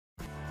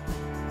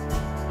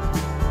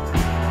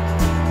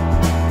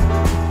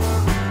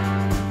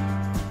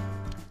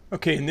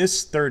Okay, in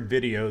this third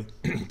video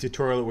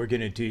tutorial that we're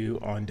going to do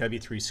on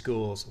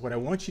W3Schools, what I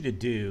want you to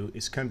do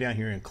is come down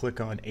here and click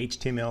on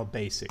HTML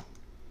Basic.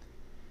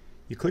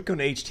 You click on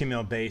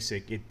HTML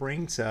Basic, it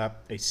brings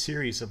up a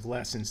series of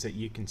lessons that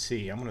you can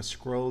see. I'm going to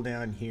scroll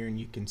down here and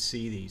you can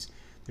see these.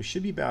 There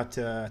should be about,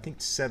 I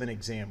think, 7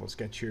 examples.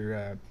 Got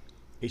your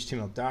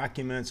HTML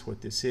documents,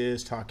 what this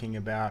is, talking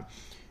about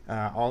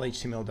all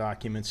HTML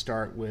documents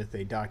start with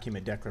a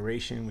document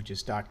declaration, which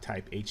is doc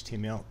type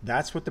HTML.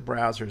 That's what the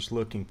browser is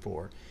looking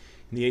for.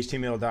 And the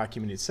HTML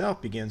document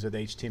itself begins with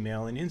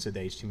HTML and ends with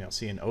HTML.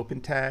 See an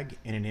open tag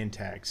and an end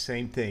tag.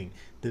 Same thing.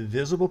 The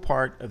visible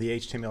part of the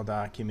HTML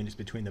document is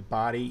between the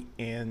body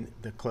and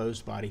the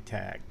closed body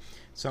tag.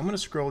 So I'm going to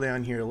scroll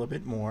down here a little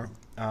bit more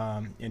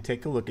and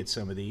take a look at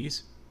some of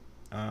these.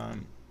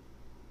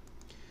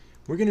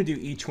 We're going to do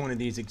each one of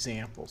these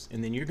examples,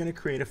 and then you're going to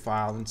create a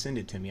file and send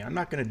it to me. I'm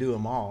not going to do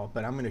them all,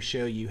 but I'm going to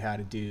show you how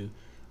to do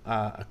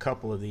a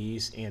couple of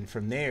these, and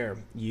from there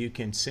you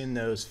can send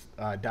those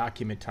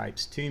document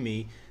types to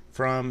me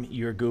from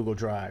your Google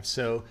Drive.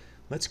 So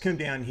let's come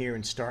down here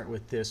and start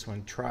with this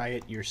one. Try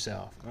it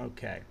yourself.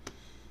 Okay.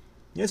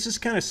 This is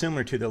kind of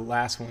similar to the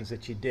last ones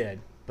that you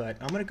did, but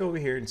I'm going to go over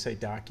here and say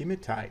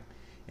document type,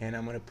 and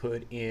I'm going to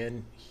put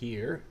in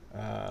here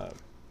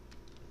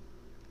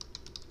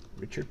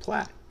Richard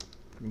Platt.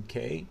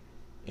 Okay,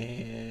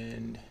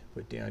 and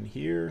put down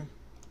here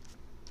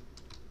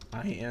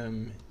I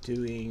am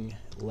doing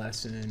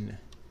lesson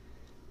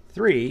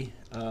 3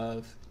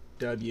 of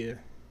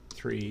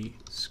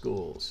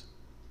W3Schools.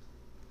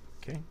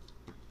 Okay,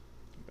 go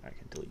back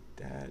and delete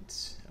that.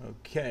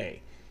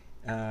 Okay,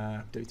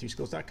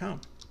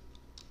 W3Schools.com.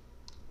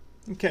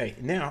 Okay,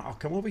 now I'll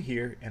come over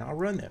here and I'll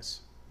run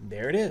this.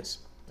 There it is.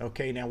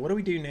 Okay, now what do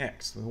we do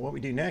next? Well, what we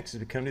do next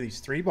is we come to these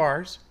 3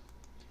 bars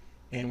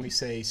and we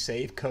say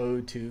save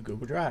code to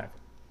Google Drive.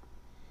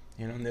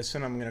 And on this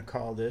one I'm going to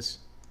call this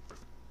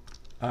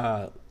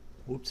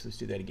whoops, let's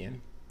do that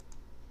again.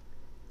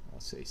 I'll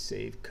say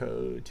save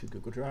code to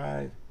Google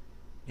Drive,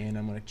 and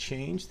I'm going to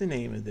change the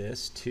name of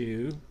this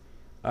to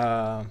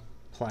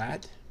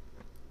Platt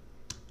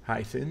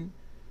hyphen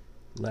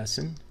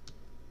lesson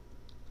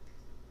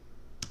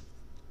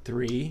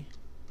 3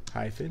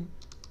 hyphen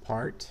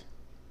part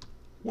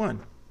 1,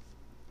 and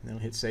then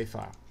we'll hit save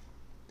file.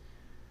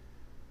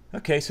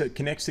 Okay, so it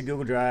connects to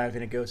Google Drive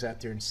and it goes out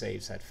there and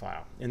saves that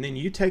file. And then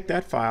you take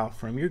that file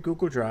from your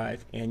Google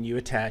Drive and you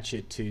attach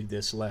it to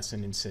this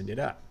lesson and send it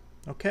up.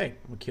 Okay,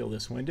 we'll kill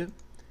this window.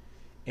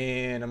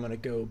 And I'm going to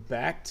go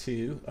back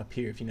to up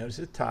here, if you notice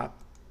at the top,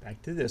 back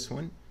to this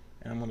one.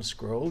 And I'm going to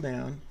scroll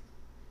down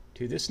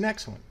to this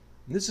next one.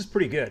 And this is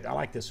pretty good. I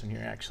like this one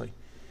here actually.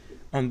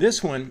 On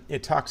this one,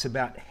 it talks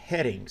about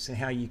headings and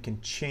how you can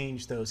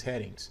change those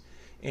headings.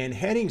 And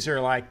headings are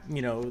like,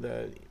 you know,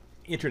 the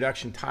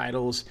introduction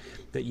titles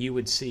that you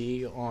would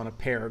see on a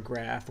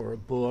paragraph or a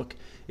book.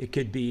 It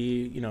could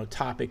be, you know,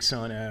 topics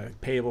on a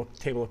table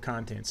of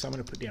contents. So I'm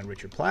going to put down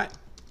Richard Platt,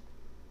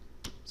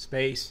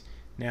 space.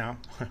 Now,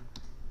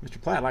 Mr.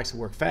 Platt likes to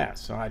work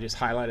fast, so I just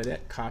highlighted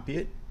that, copy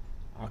it.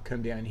 I'll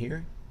come down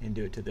here and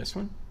do it to this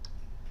one,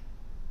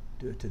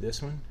 do it to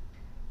this one,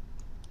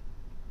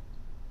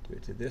 do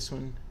it to this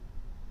one,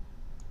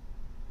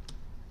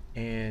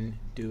 and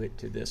do it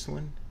to this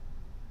one.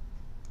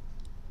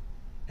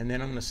 And then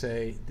I'm going to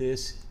say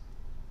this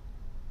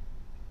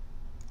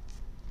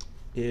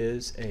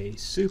is a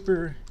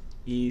super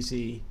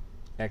easy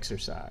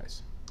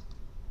exercise.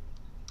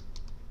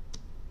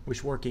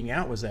 Wish working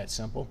out was that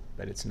simple,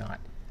 but it's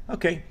not.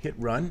 Okay, hit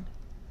run,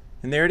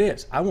 and there it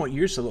is. I want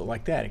yours to look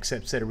like that,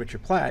 except instead of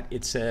Richard Platt,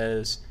 it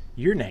says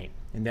your name.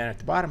 And down at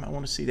the bottom, I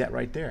want to see that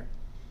right there.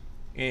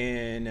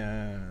 And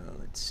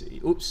let's see.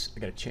 Oops, I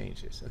got to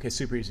change this. Okay,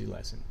 super easy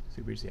lesson,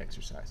 super easy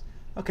exercise.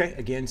 Okay,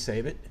 again,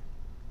 save it.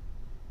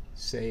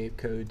 Save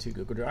code to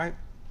Google Drive.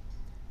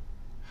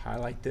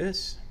 Highlight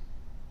this.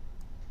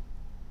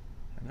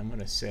 And I'm going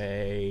to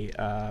say,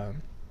 can't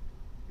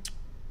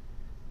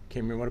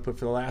remember what I put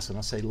for the last one.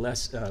 I'll say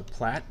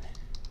Platt.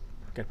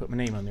 Got to put my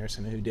name on there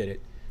so I know who did it.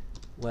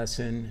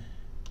 Lesson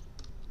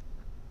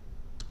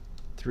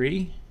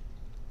 3,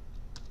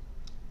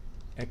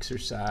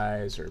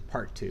 exercise, or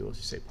part 2. Let's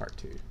just say part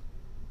 2.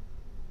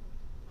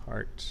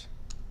 Part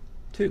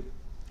 2.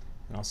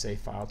 And I'll say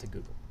file to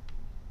Google.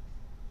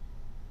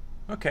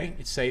 Okay,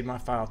 it saved my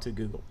file to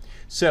Google.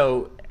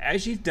 So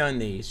as you've done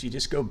these, you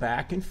just go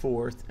back and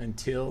forth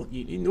until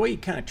the way you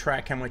kind of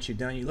track how much you've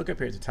done, you look up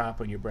here at the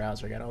top on your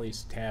browser. I got all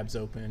these tabs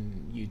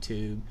open: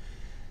 YouTube,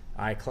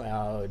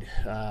 iCloud,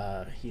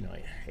 you know,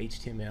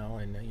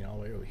 HTML, and you know, all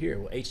the way over here.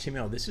 Well,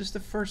 HTML. This is the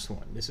first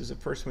one. This is the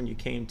first one you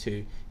came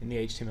to in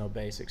the HTML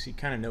basics. So you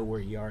kind of know where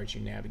you are as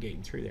you're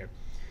navigating through there.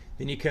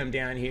 Then you come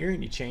down here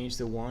and you change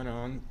the one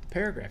on the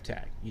paragraph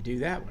tag. You do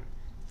that one.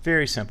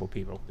 Very simple,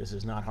 people. This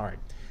is not hard.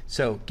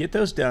 So get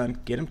those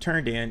done, get them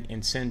turned in,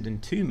 and send them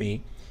to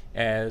me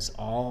as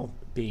all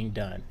being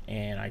done.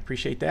 And I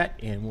appreciate that,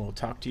 and we'll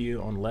talk to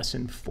you on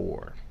lesson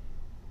 4.